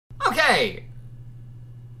Okay.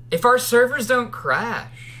 If our servers don't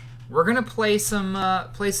crash, we're gonna play some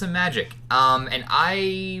Magic. And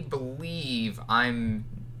I believe I'm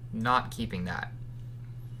not keeping that.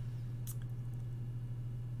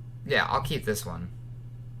 Yeah, I'll keep this one.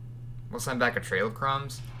 We'll send back a trail of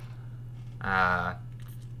crumbs.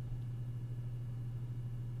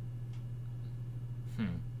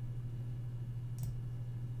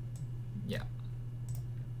 Yeah.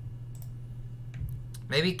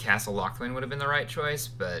 Maybe Castle Locthwain would have been the right choice,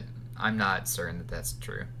 but I'm not certain that that's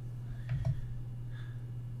true.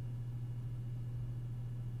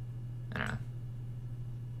 I don't know.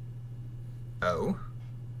 Oh.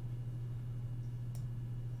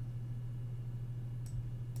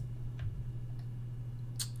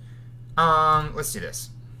 Let's do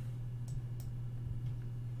this.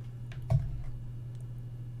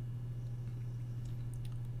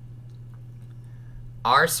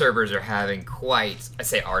 Our servers are having quite... I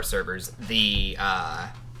say our servers. The,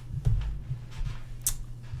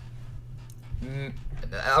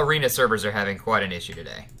 arena servers are having quite an issue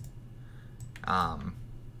today. Alright.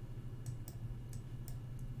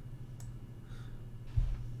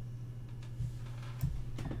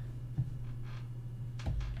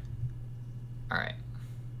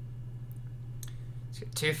 Let's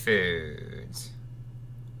get 2 foods.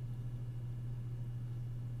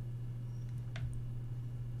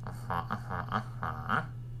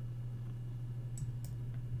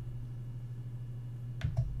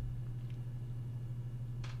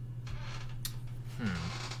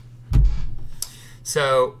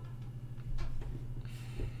 So,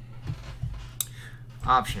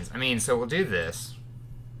 options. I mean, so we'll do this.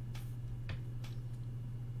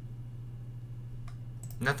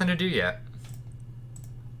 Nothing to do yet.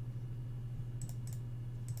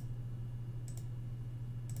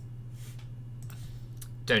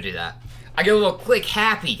 Don't do that. I get a little click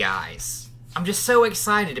happy, guys. I'm just so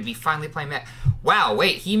excited to be finally playing that. Wow,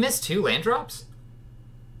 wait, he missed 2 land drops?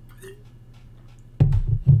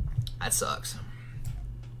 That sucks.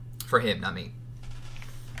 For him, not me.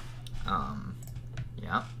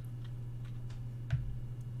 Yeah.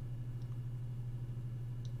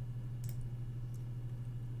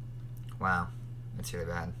 Wow, that's really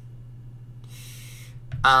bad.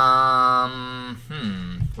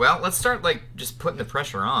 Well, let's start, like, just putting the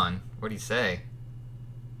pressure on. What do you say?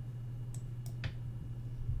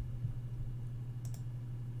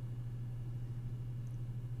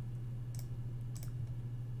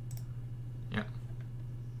 Yep.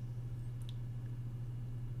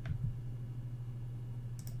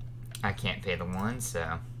 I can't pay the 1,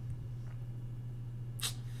 so...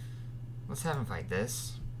 let's have him fight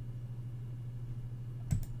this.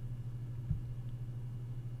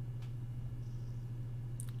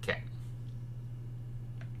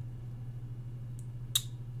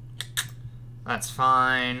 That's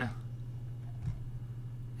fine.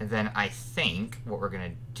 And then I think what we're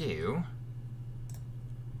gonna do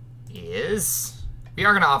is we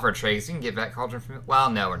are gonna offer a trade, so you can get back Cauldron from it. Well,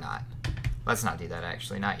 no, we're not. Let's not do that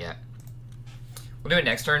actually, not yet. We'll do it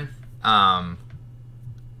next turn.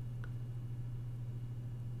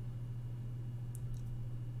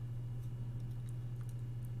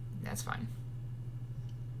 That's fine.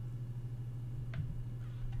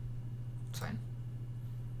 It's fine.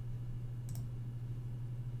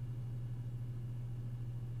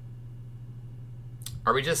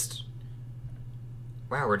 Are we just...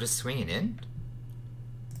 wow, we're just swinging in?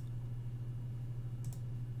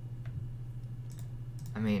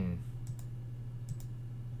 I mean...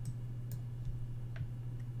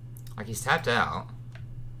 like, he's tapped out.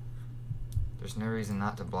 There's no reason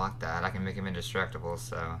not to block that. I can make him indestructible,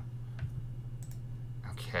 so...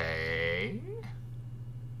 okay...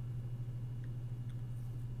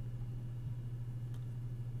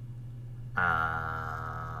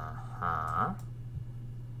 uh-huh...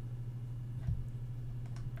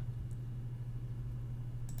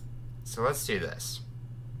 So let's do this.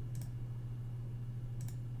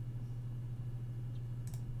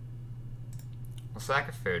 We'll sack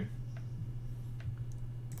a food.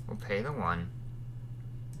 We'll pay the 1.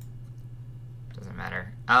 Doesn't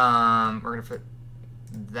matter. We're gonna put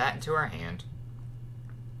that into our hand.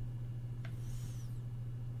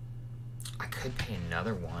 I could pay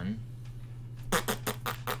another 1.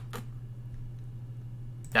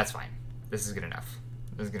 That's fine. This is good enough.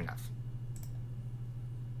 This is good enough.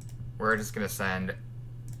 We're just gonna send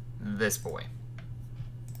this boy.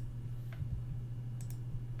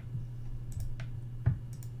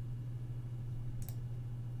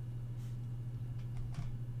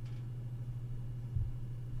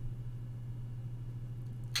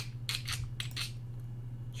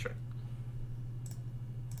 Sure.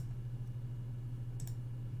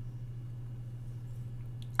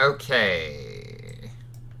 Okay.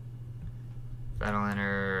 Battle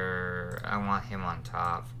Enter. I want him on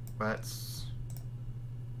top. Let's...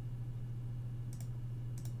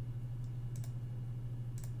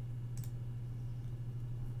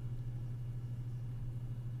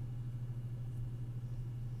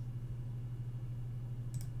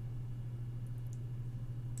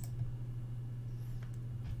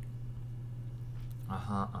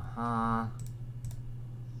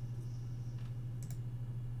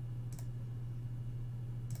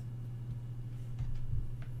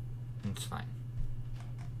 It's fine.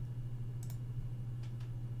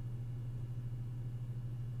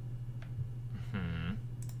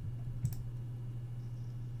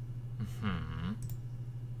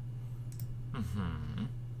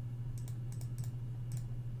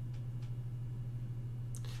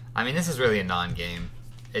 I mean, this is really a non-game.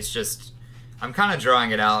 It's just, I'm kind of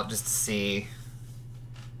drawing it out just to see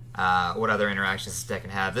what other interactions this deck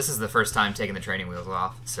can have. This is the first time taking the training wheels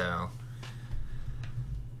off, so...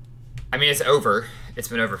 I mean, it's over. It's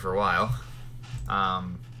been over for a while.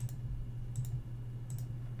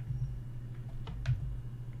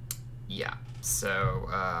 Yeah, so...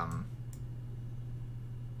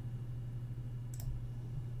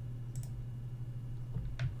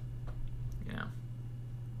 you know.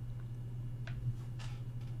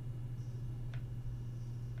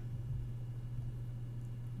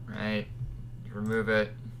 Right, you remove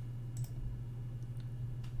it.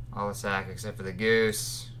 All the sack except for the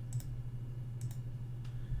goose.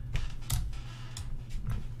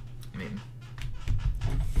 I mean,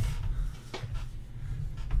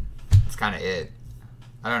 that's kind of it.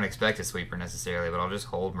 I don't expect a sweeper necessarily, but I'll just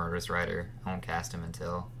hold Murderous Rider. I won't cast him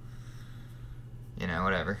until, you know,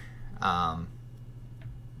 whatever.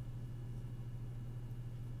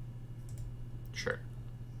 Sure.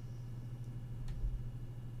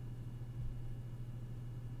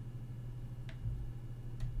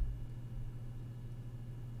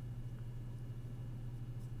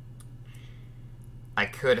 I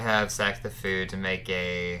could have sacked the food to make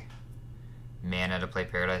a mana to play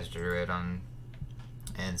Paradise Druid on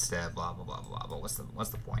instead. Blah blah blah blah. But what's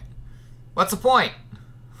the point? What's the point?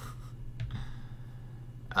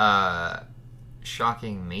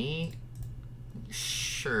 Shocking me?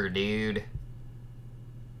 Sure, dude.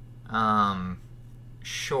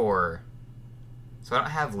 Sure. So I don't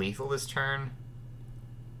have lethal this turn.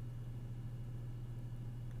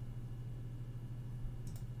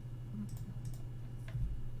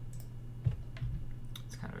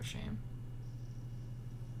 It's kind of a shame.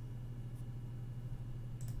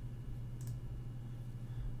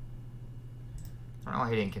 I don't know why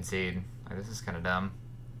he didn't concede. Like, this is kind of dumb.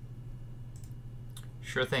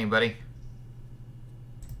 Sure thing, buddy.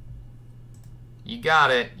 You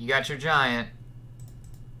got it. You got your giant.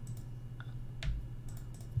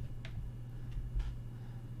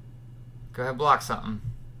 Go ahead, block something.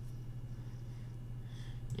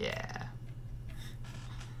 Yeah.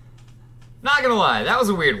 Not gonna lie, that was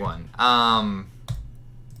a weird one.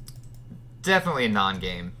 Definitely a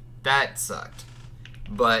non-game. That sucked.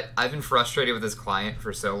 But I've been frustrated with this client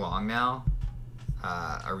for so long now.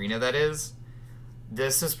 Arena, that is.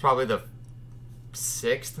 This is probably the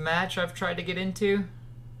 6th match I've tried to get into.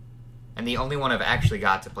 And the only one I've actually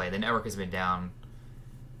got to play. The network has been down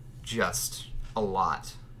just a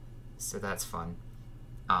lot. So that's fun.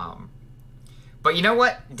 But you know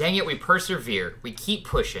what? Dang it, we persevere. We keep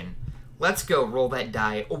pushing. Let's go roll that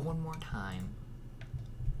die one more time.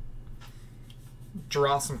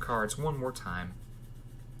 Draw some cards one more time.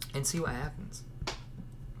 And see what happens.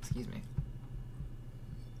 Excuse me.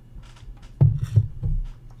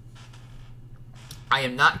 I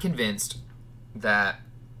am not convinced that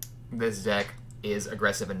this deck is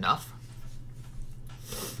aggressive enough.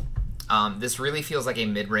 This really feels like a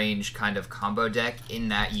mid-range kind of combo deck in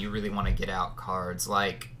that you really want to get out cards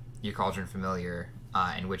like your Cauldron Familiar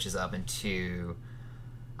and Witches Up and 2.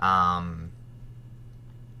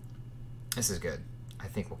 This is good. I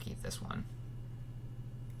think we'll keep this one.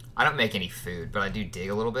 I don't make any food, but I do dig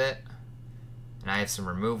a little bit. And I have some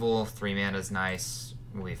removal. 3 mana is nice.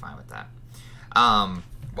 We'll be fine with that.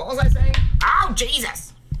 What was I saying? Oh,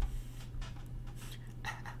 Jesus!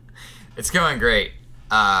 It's going great.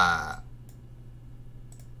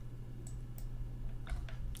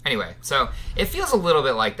 Anyway, so it feels a little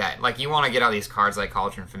bit like that. Like you want to get out these cards like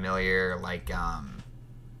Cauldron Familiar, like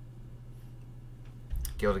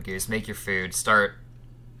Gilded Goose, make your food, start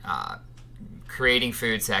creating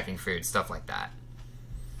food, sacking food, stuff like that.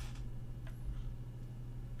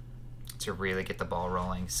 To really get the ball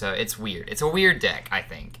rolling. So it's weird. It's a weird deck, I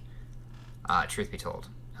think. Truth be told.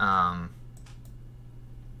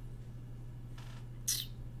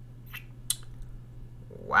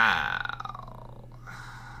 Wow.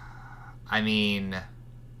 I mean,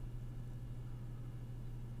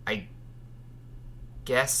 I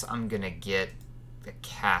guess I'm gonna get the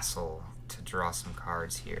castle to draw some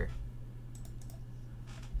cards here.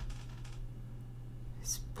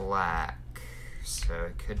 It's black, so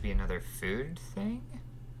it could be another food thing,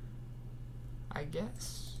 I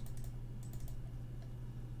guess.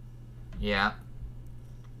 Yeah.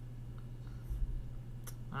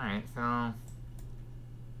 Alright, so...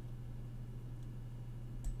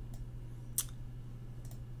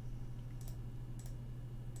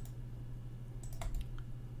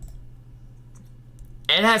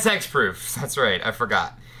 It has hexproof. That's right. I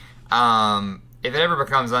forgot. If it ever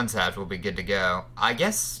becomes untapped, we'll be good to go. I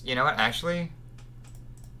guess, you know what, actually,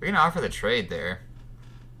 we're going to offer the trade there.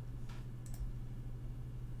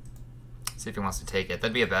 See if he wants to take it.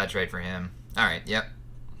 That'd be a bad trade for him. Alright, yep.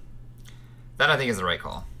 That, I think, is the right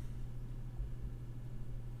call.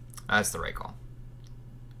 That's the right call.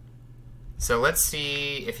 So let's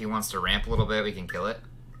see if he wants to ramp a little bit. We can kill it.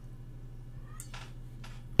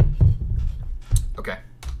 Okay.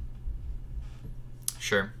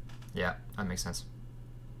 Sure. Yeah, that makes sense.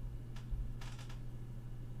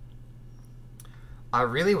 I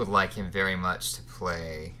really would like him very much to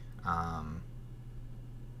play...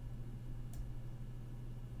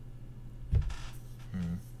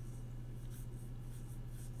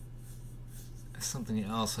 something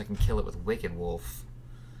else. I can kill it with Wicked Wolf.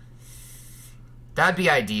 That'd be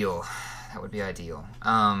ideal. That would be ideal.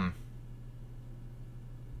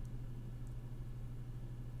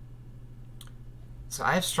 So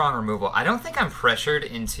I have strong removal. I don't think I'm pressured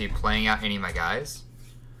into playing out any of my guys.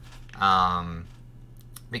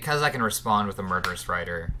 Because I can respond with a Murderous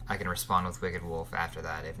Rider, I can respond with Wicked Wolf after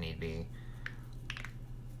that if need be.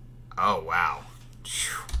 Oh, wow.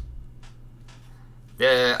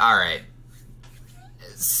 Alright.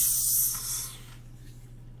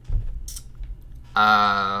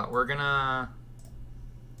 We're gonna...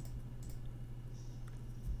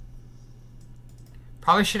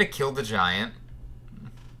 Probably should have killed the giant.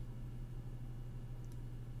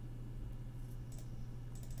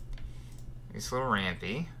 He's a little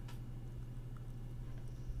rampy.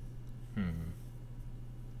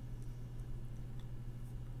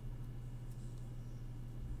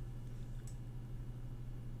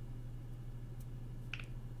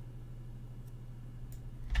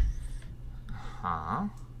 Huh.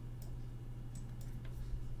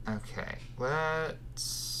 Okay,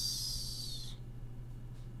 let's...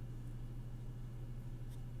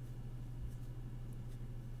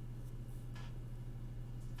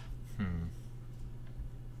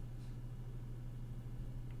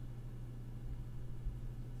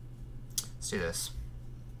 Let's do this.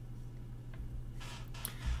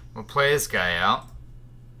 We'll play this guy out.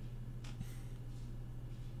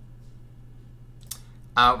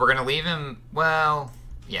 We're gonna leave him, well,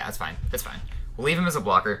 yeah, that's fine, that's fine. We'll leave him as a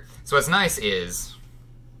blocker. So what's nice is,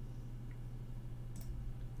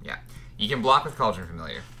 yeah, you can block with Cauldron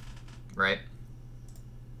Familiar, right?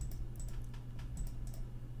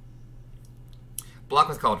 Block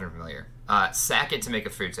with Cauldron Familiar. Sack it to make a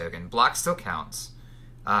food token. Block still counts.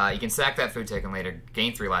 You can sack that food token later,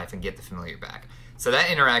 gain 3 life, and get the Familiar back. So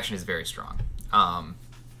that interaction is very strong.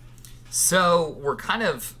 So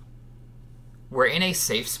we're in a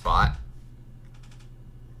safe spot.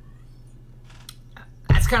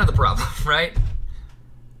 That's kind of the problem, right?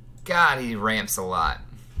 God, he ramps a lot.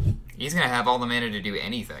 He's gonna have all the mana to do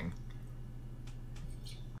anything.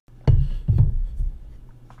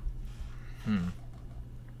 1,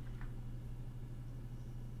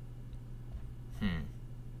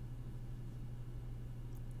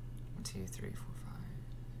 2, 3, 4, 5.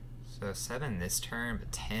 So 7 this turn,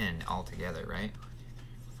 but 10 altogether, right?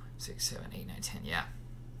 6, 7, 8, 9, 10, yeah.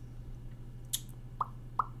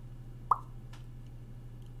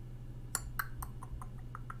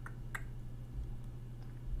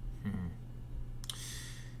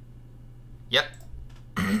 Yep.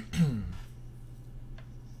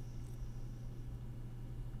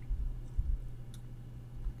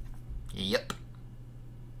 Yep.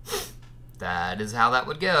 That is how that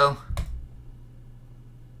would go.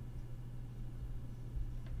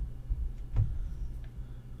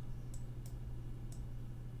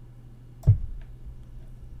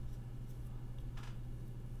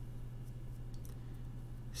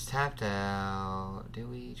 Tapped out. Do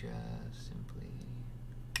we just simply...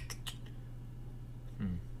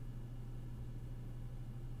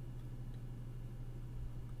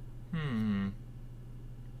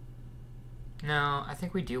 No, I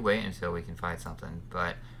think we do wait until we can find something,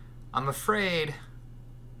 but I'm afraid...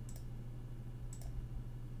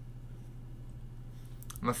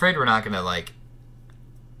 I'm afraid we're not gonna, like...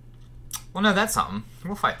 Well, no, that's something.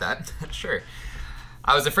 We'll fight that. Sure.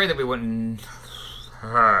 I was afraid that we wouldn't...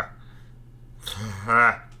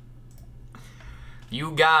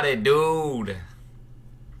 You got it, dude.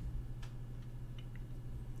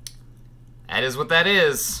 That is what that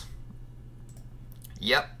is.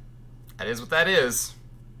 Yep. That is what that is.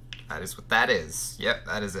 That is what that is. Yep,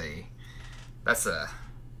 that is a... That's a...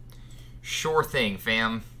 Sure thing,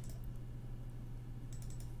 fam.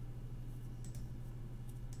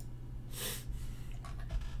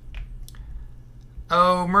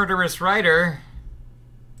 Oh, murderous writer.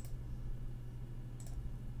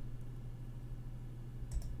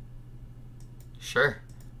 Sure.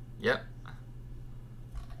 Yep.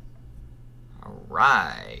 All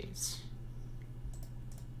right.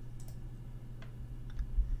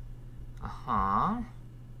 Uh-huh.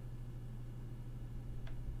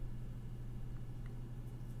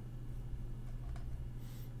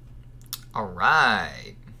 All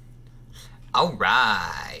right. All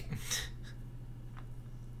right.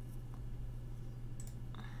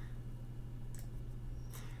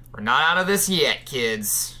 We're not out of this yet,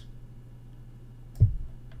 kids.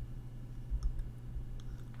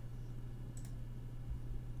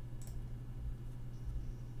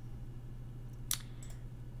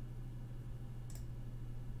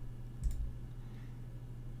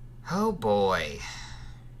 Oh boy.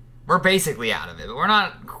 We're basically out of it, but we're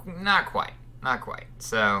not quite. Not quite.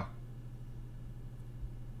 So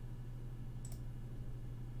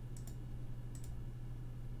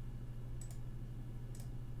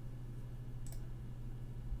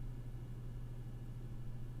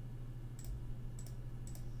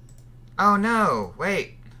oh no,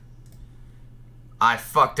 wait. I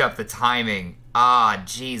fucked up the timing. Ah,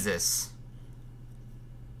 Jesus.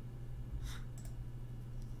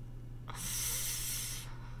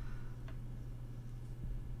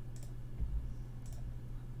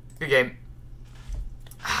 Good game.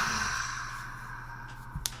 I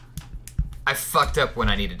fucked up when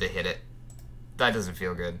I needed to hit it. That doesn't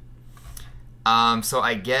feel good. So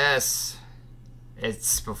I guess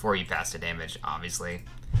it's before you pass the damage, obviously.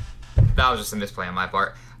 That was just a misplay on my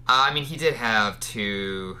part. I mean, he did have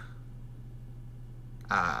two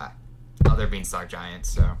other Beanstalk Giants,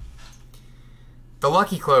 so... The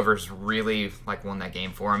Lucky Clovers really, like, won that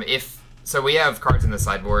game for him. So we have cards in the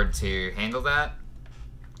sideboard to handle that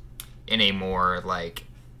in a more, like,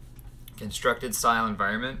 constructed style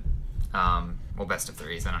environment. Well, best of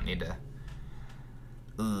threes. I don't need to...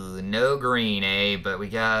 Ooh, no green, eh? But we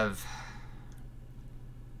have...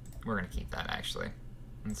 We're going to keep that, actually.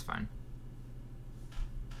 That's fine.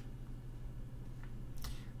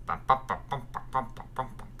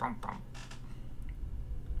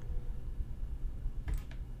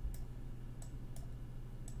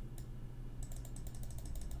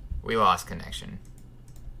 We lost connection.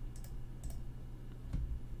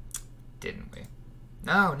 Didn't we?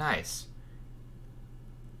 No, nice.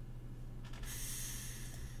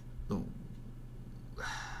 Ooh.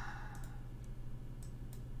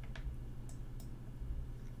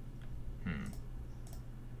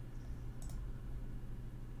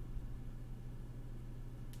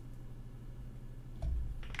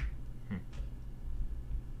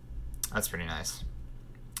 That's pretty nice.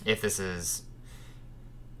 If this is...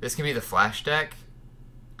 This can be the flash deck.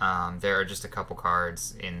 There are just a couple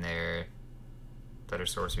cards in there that are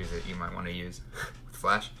sorceries that you might want to use with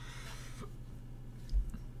flash.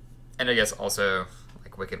 And I guess also,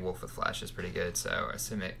 like, Wicked Wolf with flash is pretty good, so a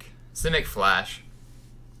Simic flash.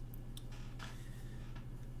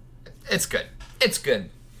 It's good. It's good.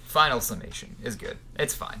 Final summation is good.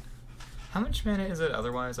 It's fine. How much mana is it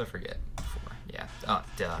otherwise? I forget. 4. Yeah. Oh,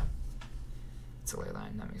 duh. It's a ley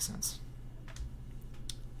line. That makes sense.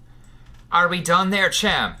 Are we done there,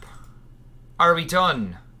 champ? Are we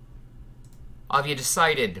done? Have you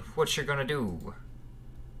decided what you're gonna do?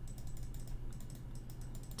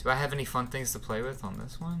 Do I have any fun things to play with on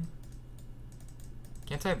this one?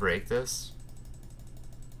 Can't I break this?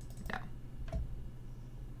 No.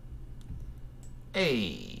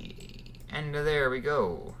 Hey, and there we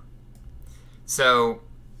go. So,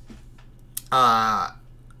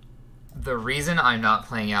 the reason I'm not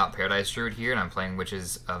playing out Paradise Druid here and I'm playing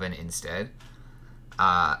Witch's Oven instead,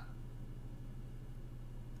 I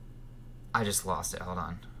just lost it. Hold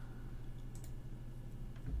on.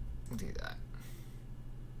 We'll do that.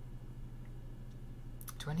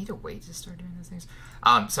 Do I need to wait to start doing those things?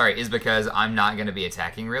 Sorry, is because I'm not going to be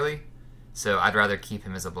attacking, really. So I'd rather keep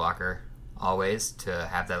him as a blocker always to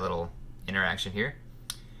have that little interaction here.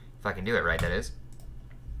 If I can do it right, that is.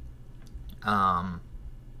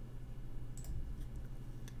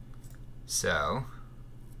 So,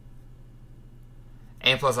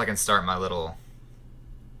 And plus I can start my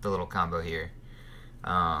the little combo here.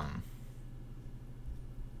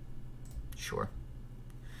 Sure.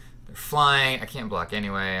 They're flying. I can't block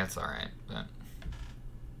anyway. That's alright. But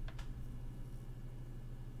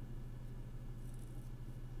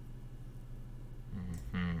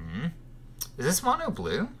is this mono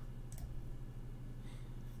blue?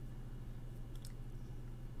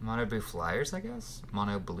 Mono blue flyers, I guess?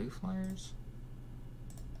 Mono blue flyers?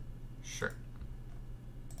 Sure.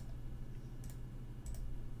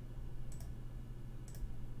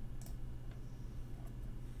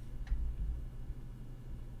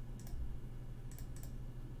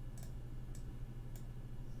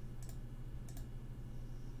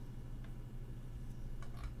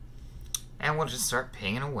 And we'll just start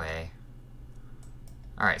pinging away.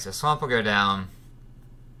 Alright, so Swamp will go down.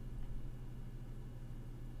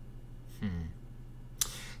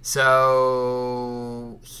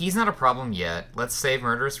 So he's not a problem yet. Let's save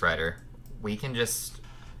Murderous Rider. We can just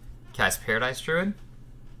cast Paradise Druid.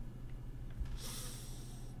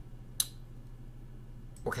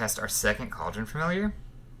 We'll cast our second Cauldron Familiar.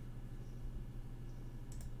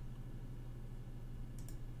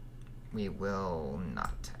 We will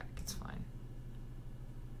not attack. It's fine.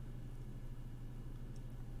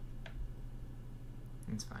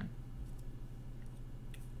 It's fine.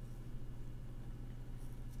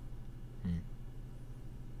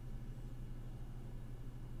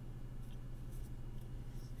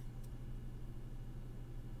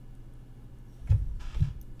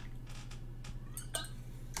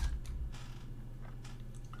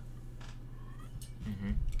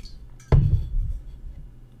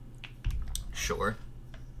 Sure.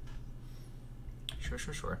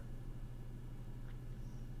 Sure.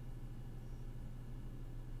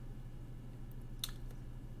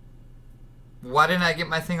 Why didn't I get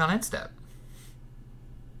my thing on end step?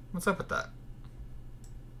 What's up with that?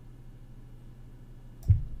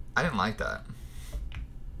 I didn't like that.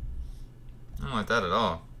 I don't like that at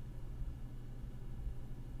all.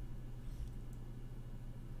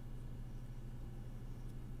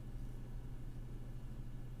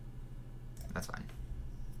 That's fine.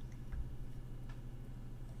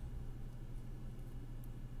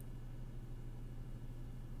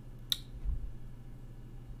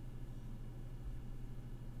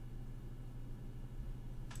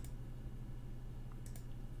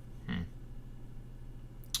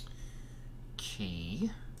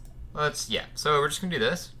 Key. Yeah. So we're just gonna do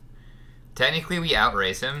this. Technically, we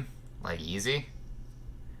outrace him, like easy.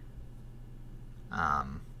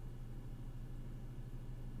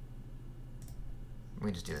 We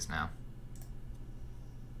can just do this now.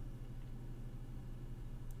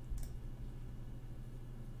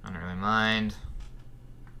 I don't really mind.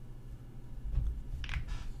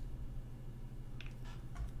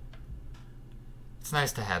 It's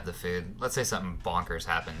nice to have the food. Let's say something bonkers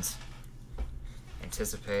happens.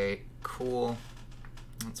 Anticipate. Cool.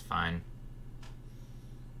 That's fine.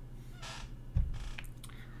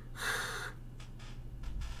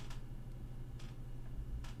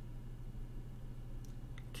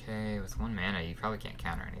 Okay, with 1 mana, you probably can't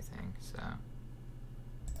counter anything, so.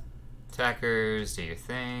 Attackers, do your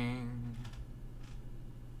thing.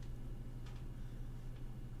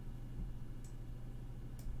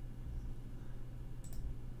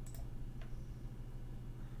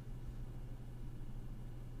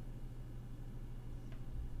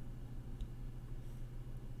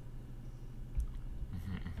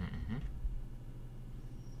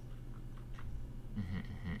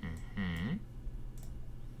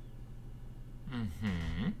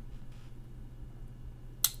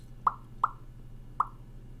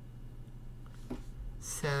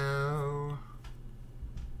 So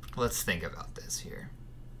let's think about this here.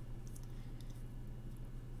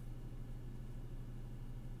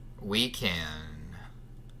 We can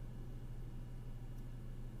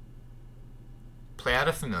play out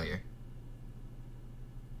a familiar.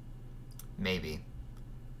 Maybe.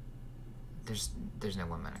 There's no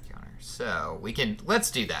 1 mana counter. So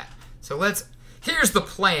let's do that. So here's the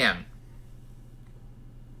plan.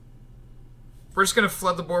 We're just gonna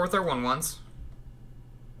flood the board with our 1/1s.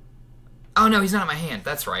 Oh no, he's not in my hand.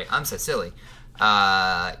 That's right. I'm so silly.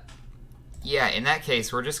 Yeah, in that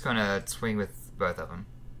case, we're just gonna swing with both of them.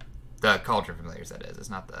 The Cauldron Familiars, that is. It's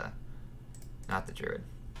not the Druid.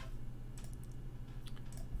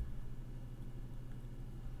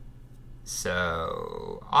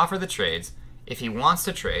 So offer the trades. If he wants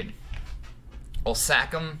to trade, I'll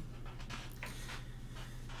sack him.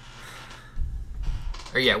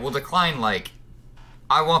 Or yeah, we'll decline, like,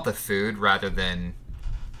 I want the food rather than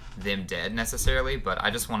them dead necessarily, but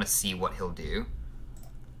I just want to see what he'll do.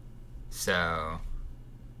 So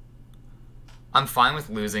I'm fine with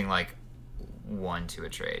losing, like, 1 to a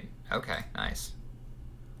trade. Okay, nice.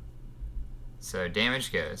 So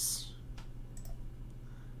damage goes.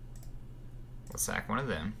 We'll sack one of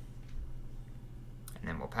them. And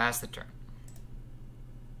then we'll pass the turn.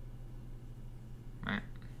 Right.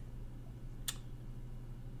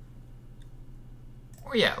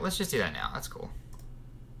 Oh yeah, let's just do that now. That's cool.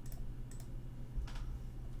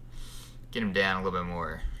 Get him down a little bit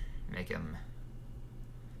more. Make him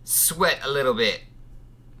sweat a little bit.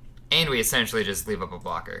 And we essentially just leave up a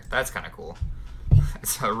blocker. That's kind of cool.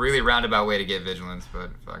 It's a really roundabout way to get vigilance,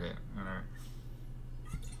 but fuck it. Alright.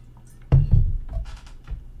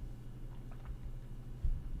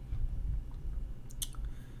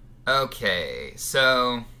 Okay,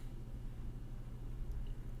 so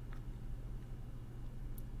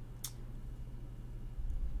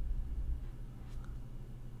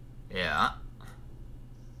yeah.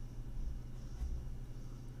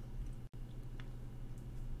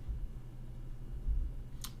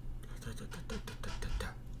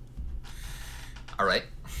 All right.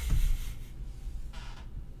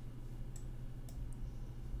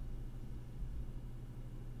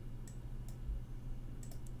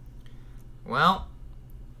 Well,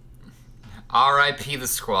 RIP the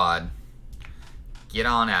squad. Get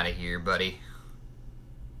on out of here, buddy.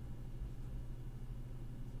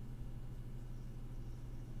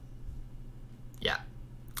 Yeah,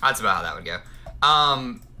 that's about how that would go.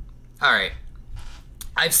 Alright.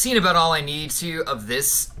 I've seen about all I need to of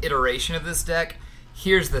this iteration of this deck.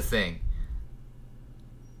 Here's the thing.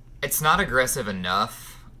 It's not aggressive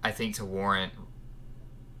enough, I think, to warrant...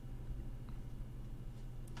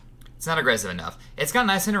 It's not aggressive enough. It's got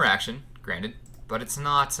nice interaction, granted, but it's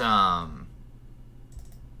not,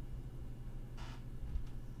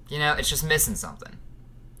 you know, it's just missing something.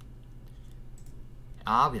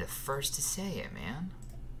 I'll be the first to say it, man.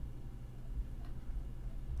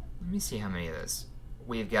 Let me see how many of those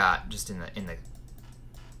we've got just in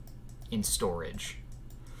storage.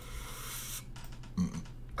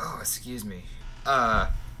 Oh, excuse me.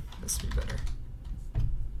 This would be better.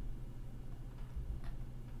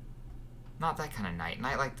 Not that kind of knight.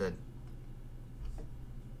 Knight like the...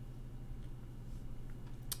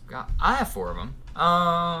 I have 4 of them.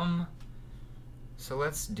 So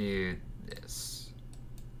let's do this.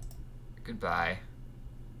 Goodbye.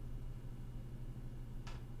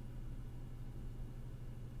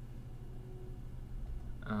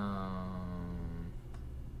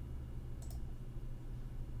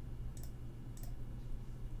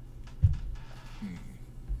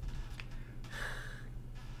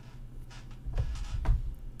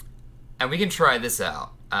 And we can try this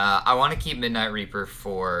out. I want to keep Midnight Reaper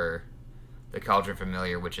for the Cauldron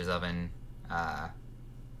Familiar Witch's Oven. So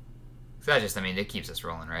that just, I mean, it keeps us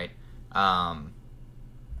rolling, right?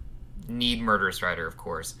 Need Murderous Rider, of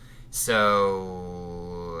course.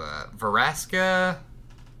 So, Veraska,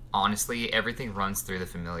 honestly, everything runs through the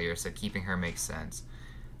Familiar, so keeping her makes sense.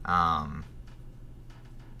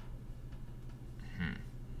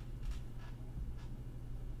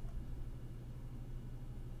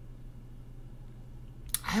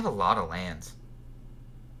 I have a lot of lands.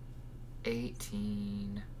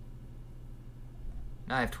 18.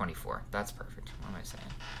 No, I have 24. That's perfect. What am I saying?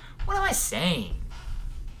 What am I saying?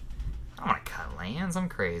 I don't want to cut lands. I'm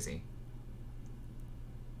crazy.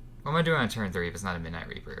 What am I doing on turn 3 if it's not a Midnight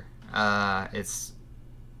Reaper? It's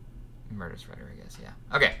Murderous Rider, I guess. Yeah.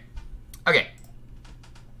 Okay. Okay.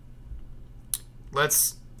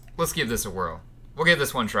 Let's give this a whirl. We'll give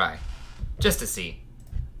this one try, just to see.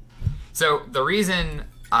 So the reason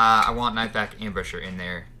I want Nightback Ambusher in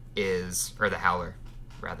there is, or the Howler,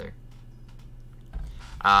 rather,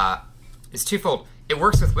 is twofold. It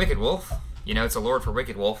works with Wicked Wolf. You know, it's a Lord for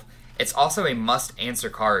Wicked Wolf. It's also a must-answer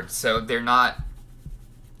card, so they're not...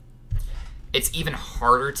 It's even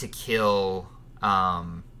harder to kill...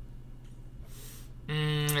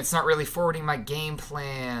 it's not really forwarding my game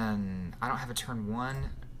plan. I don't have a turn 1.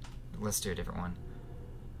 Let's do a different one.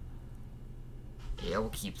 Yeah, we'll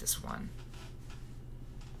keep this one.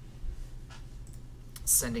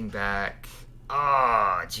 Sending back...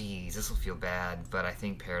 Oh, geez, this will feel bad, but I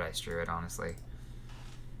think Paradise Druid, honestly.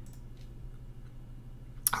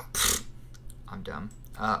 Oh, pfft. I'm dumb.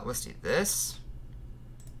 Let's do this.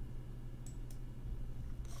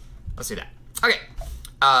 Let's do that. Okay.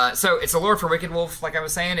 So it's a Lord for Wicked Wolf, like I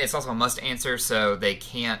was saying. It's also a must answer, so they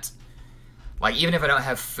can't... Like, even if I don't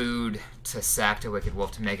have food to sack to Wicked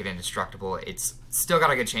Wolf to make it indestructible, it's still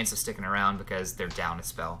got a good chance of sticking around because they're down a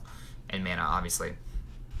spell and mana, obviously.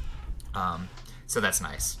 So that's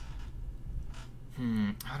nice.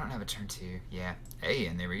 I don't have a turn 2. Yeah. Hey,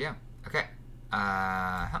 and there we go. Okay.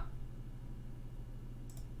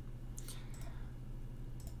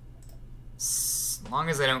 As long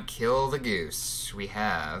as I don't kill the goose, we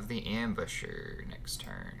have the ambusher next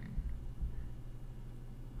turn.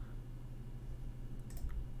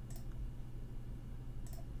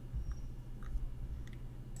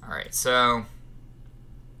 Alright, so...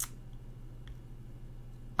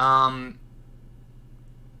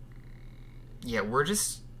 yeah, we're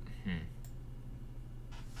just...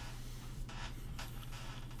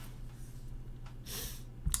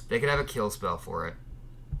 They could have a kill spell for it.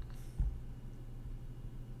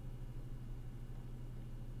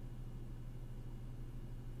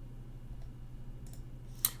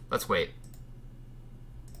 Let's wait.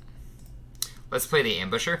 Let's play the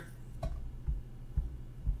ambusher.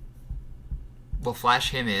 We'll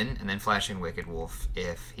flash him in, and then flash in Wicked Wolf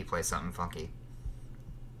if he plays something funky.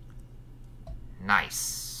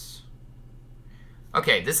 Nice.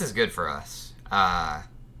 Okay, this is good for us.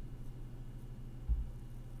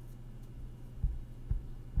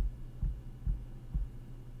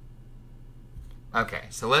 Okay,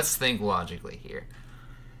 so let's think logically here.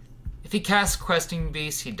 If he casts Questing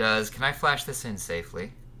Beast, he does. Can I flash this in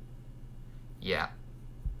safely? Yeah.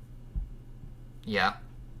 Yeah.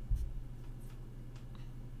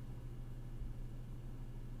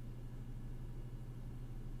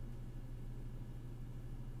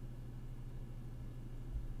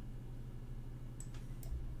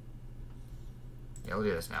 Yeah, we'll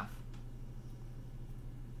do this now.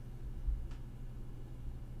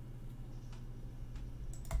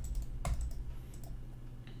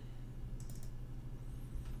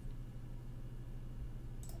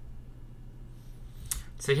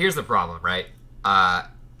 So here's the problem, right? I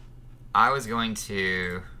was going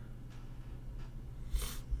to...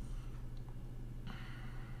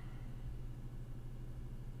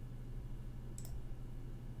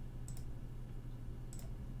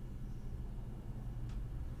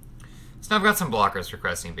 So I've got some blockers for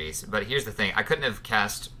Questing Beast, but here's the thing. I couldn't have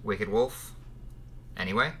cast Wicked Wolf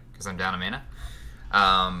anyway, because I'm down a mana.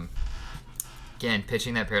 Again,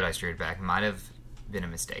 pitching that Paradise Druid back might have been a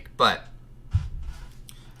mistake, but...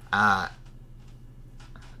 oh!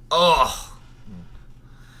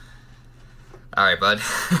 Alright, bud.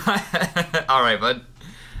 Alright, bud.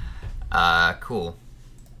 Cool.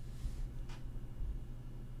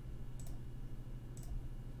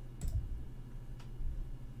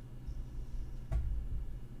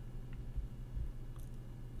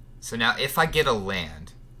 So now, if I get a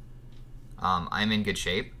land, I'm in good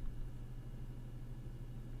shape.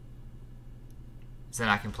 So then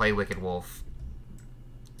I can play Wicked Wolf.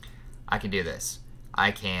 I can do this.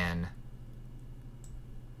 I can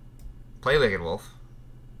play Wicked Wolf.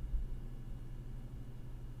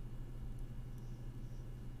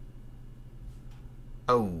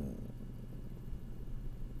 Oh.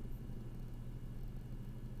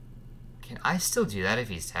 Can I still do that if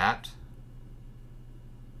he's tapped?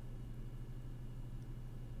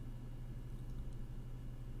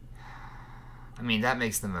 I mean, that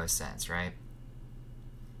makes the most sense, right?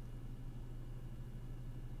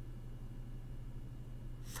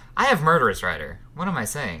 I have Murderous Rider. What am I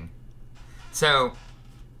saying? So...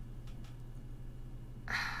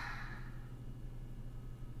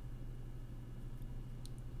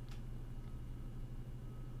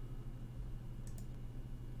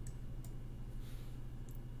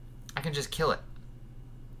 I can just kill it.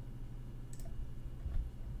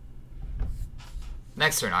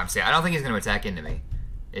 Next turn, obviously. I don't think he's going to attack into me,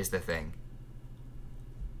 is the thing.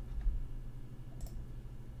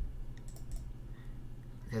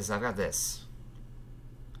 Because I've got this.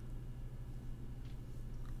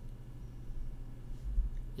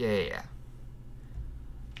 Yeah.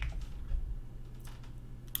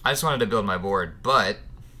 I just wanted to build my board, but...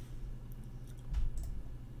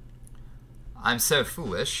 I'm so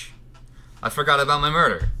foolish. I forgot about my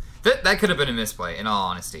murder. That could have been a misplay, in all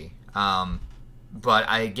honesty. But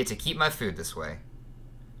I get to keep my food this way.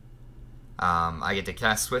 I get to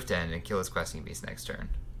cast Swift End and kill his Questing Beast next turn.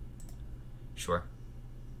 Sure.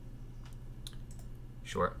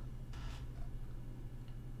 Sure.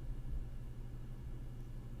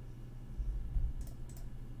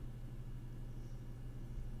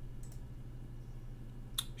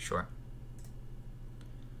 Sure.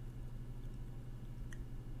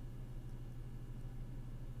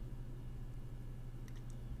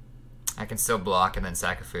 I can still block and then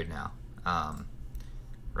sack a food now.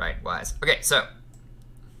 Right, wise. Okay, so.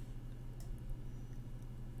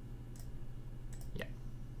 Yeah.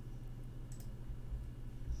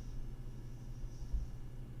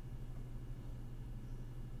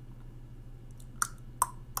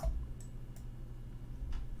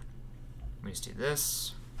 Let me just do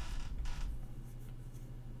this.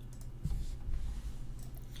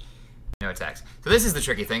 No attacks. So this is the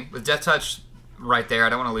tricky thing. With Death Touch right there, I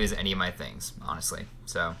don't want to lose any of my things, honestly.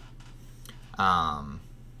 So,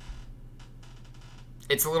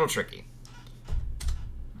 it's a little tricky.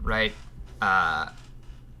 Right?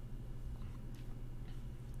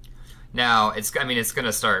 Now, it's going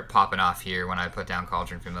to start popping off here when I put down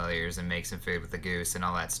Cauldron Familiars and make some food with the Goose and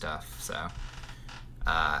all that stuff. So,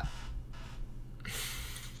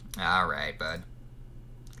 alright, bud.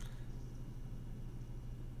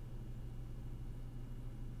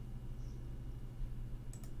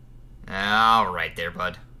 Alright there,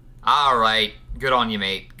 bud. Alright. Good on you,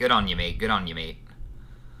 mate. Good on you, mate. Good on you, mate.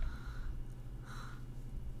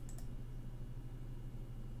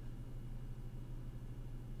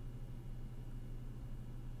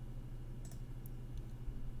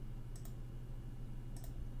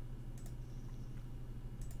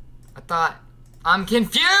 I'm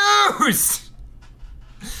confused!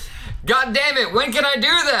 God damn it, when can I do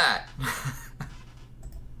that?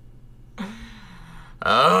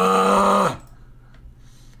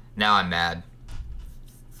 Now I'm mad.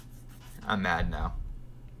 I'm mad now.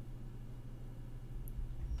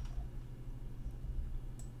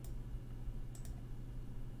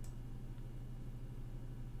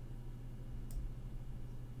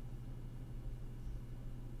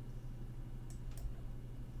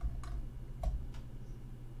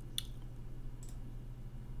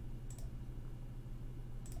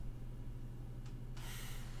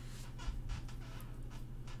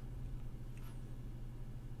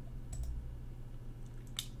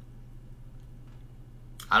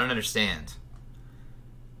 I don't understand.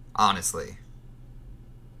 Honestly.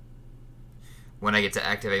 When I get to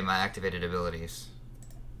activate my activated abilities.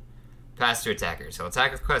 Pass to attackers. So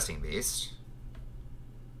attack with Questing Beast.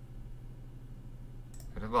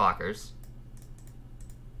 Go to blockers.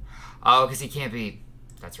 Oh, because he can't be...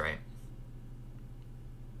 That's right.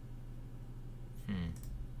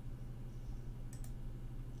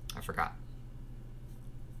 I forgot.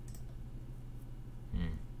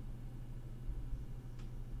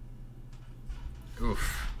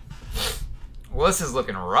 Oof. Well, this is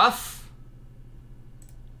looking rough.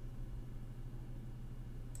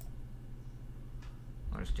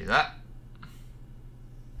 I'll just do that.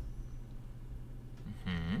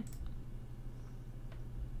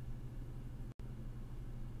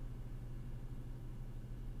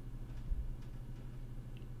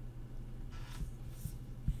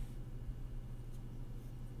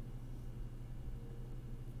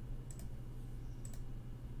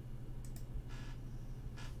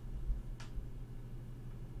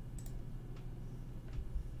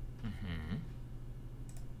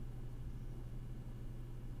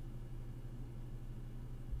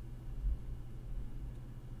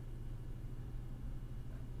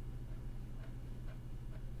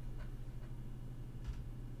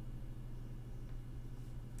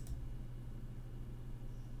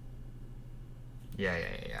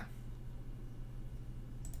 Yeah.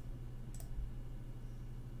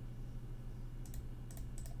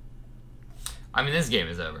 I mean, this game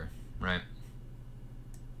is over, right?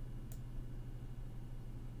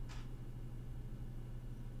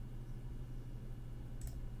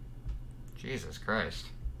 Jesus Christ.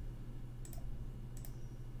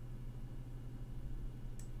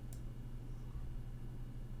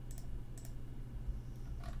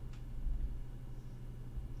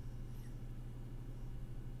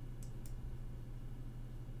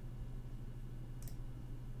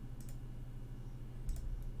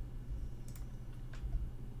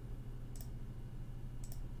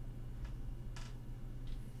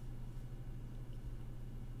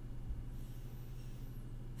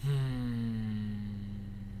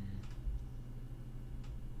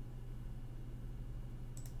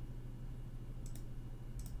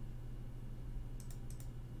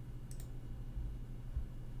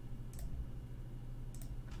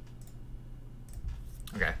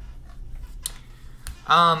 Okay.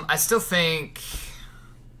 I still think...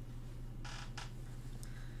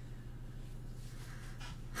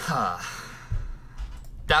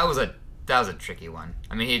 That was a tricky one.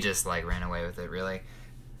 I mean, he just, like, ran away with it, really.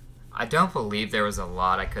 I don't believe there was a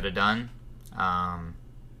lot I could have done.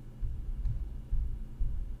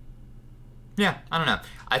 Yeah, I don't know.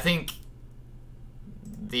 I think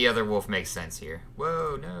the other wolf makes sense here.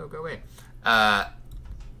 Whoa, no, go away.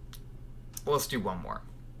 Let's do one more.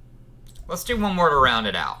 Let's do one more to round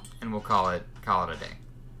it out, and we'll call it a day.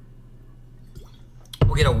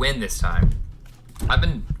 We'll get a win this time. I've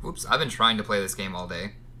been trying to play this game all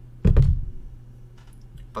day,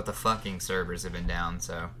 but the fucking servers have been down,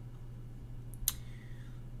 so.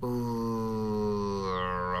 Ooh.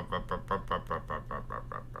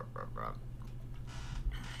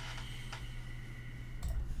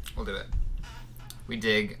 We'll do it. We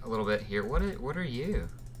dig a little bit here. What are you?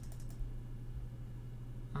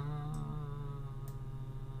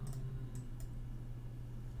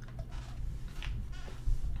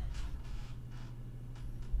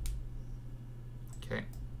 Okay.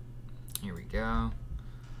 Here we go.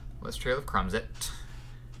 Let's Trail of Crumbs it.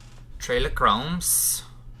 Trail of Crumbs.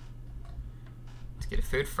 Let's get a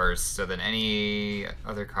food first, so then any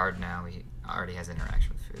other card now he already has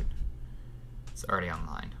interaction with food. It's already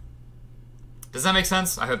online. Does that make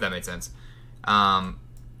sense? I hope that made sense.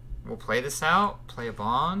 We'll play this out. Play a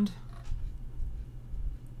bond.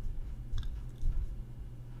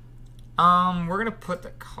 We're gonna put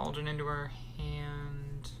the cauldron into our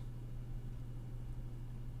hand.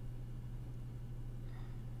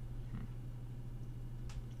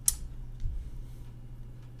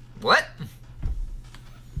 What?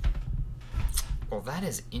 Well, that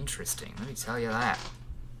is interesting. Let me tell you that.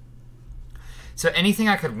 So anything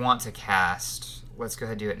I could want to cast, let's go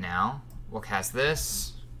ahead and do it now. We'll cast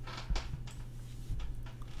this.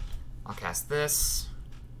 I'll cast this.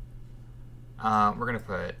 We're going to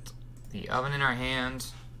put the oven in our hand,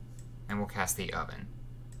 and we'll cast the oven.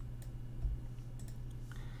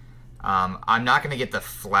 I'm not going to get the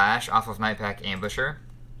flash off of Nightpack Ambusher,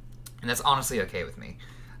 and that's honestly okay with me.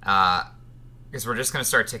 Because we're just going to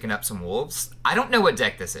start ticking up some wolves. I don't know what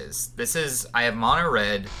deck this is. This is, I have mono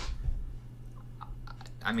red.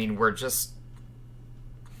 I mean, we're just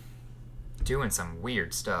doing some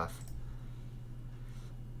weird stuff.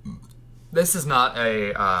 This is not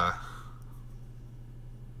a,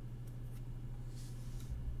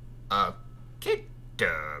 okie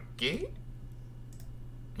dokie.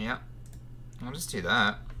 Yeah, I'll just do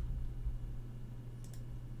that.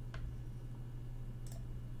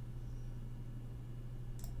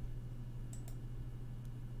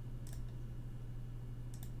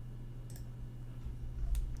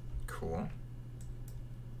 Cool.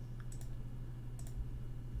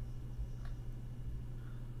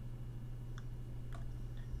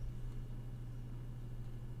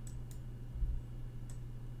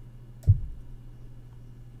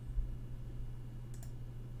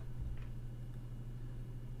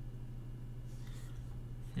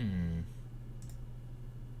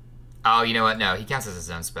 Oh, you know what? No, he counts as his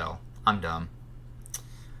own spell. I'm dumb.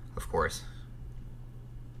 Of course.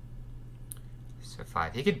 So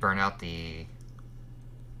 5. He could burn out the...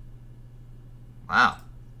 Wow.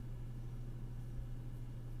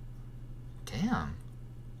 Damn.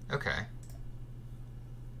 Okay.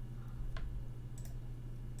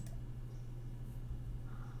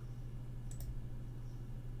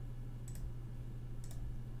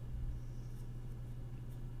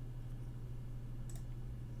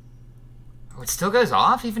 Oh, it still goes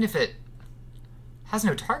off even if it has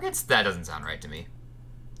no targets? That doesn't sound right to me.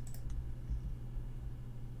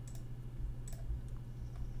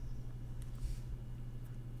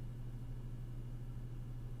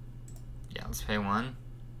 Yeah, let's pay 1.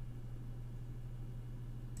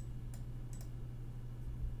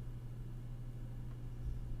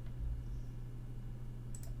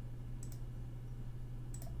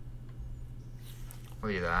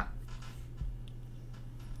 We'll do that.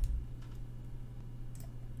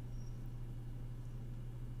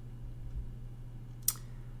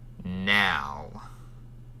 Now.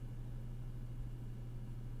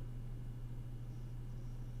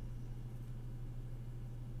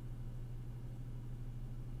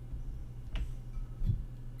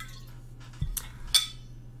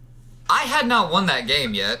 I had not won that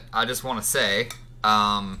game yet, I just want to say.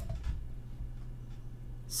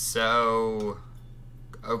 So,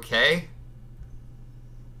 okay.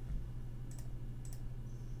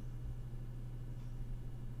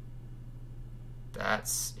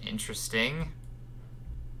 That's interesting.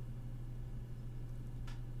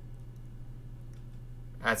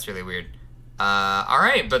 That's really weird.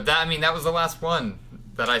 Alright, but that, I mean, that was the last one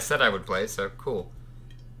that I said I would play, so cool.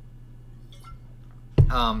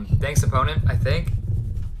 Thanks, opponent, I think.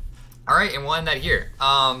 Alright, and we'll end that here.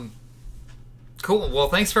 Cool, well,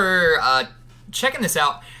 thanks for checking this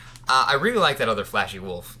out. I really like that other flashy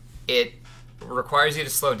wolf. It requires you to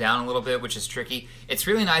slow down a little bit, which is tricky. It's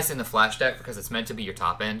really nice in the flash deck because it's meant to be your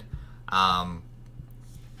top end.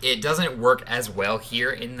 It doesn't work as well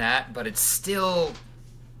here in that, but it's still...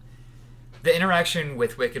 The interaction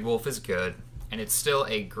with Wicked Wolf is good, and it's still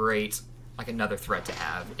a great, like, another threat to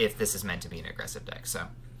have if this is meant to be an aggressive deck. So,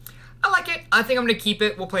 I like it. I think I'm going to keep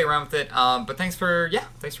it. We'll play around with it. But thanks for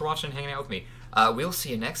watching and hanging out with me. We'll see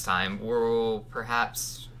you next time. We'll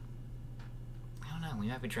perhaps... I don't know. We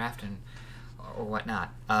might be drafting or whatnot.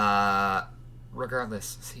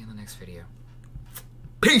 Regardless, see you in the next video.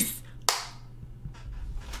 Peace!